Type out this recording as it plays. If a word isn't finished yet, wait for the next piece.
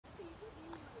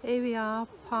Here we are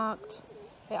parked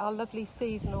at our lovely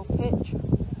seasonal pitch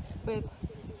with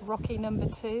Rocky number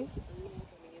 2,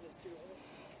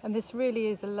 and this really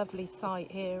is a lovely site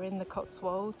here in the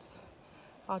Cotswolds.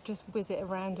 I'll just whiz it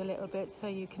around a little bit so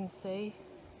you can see.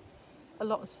 A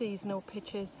lot of seasonal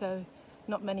pitches, so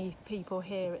not many people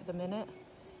here at the minute,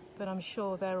 but I'm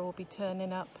sure they'll all be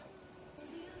turning up.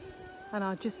 And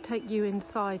I'll just take you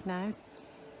inside now.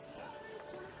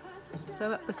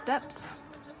 So up the steps,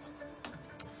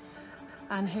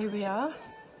 and here we are.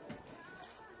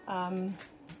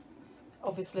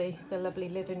 Obviously the lovely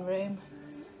living room.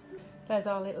 There's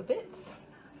our little bits.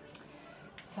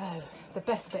 So the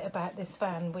best bit about this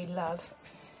van we love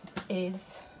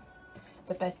is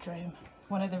the bedroom.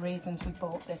 One of the reasons we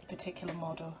bought this particular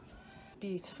model.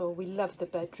 Beautiful, we love the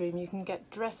bedroom. You can get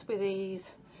dressed with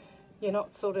ease. You're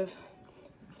not sort of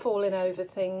falling over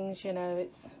things, you know,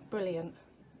 it's brilliant.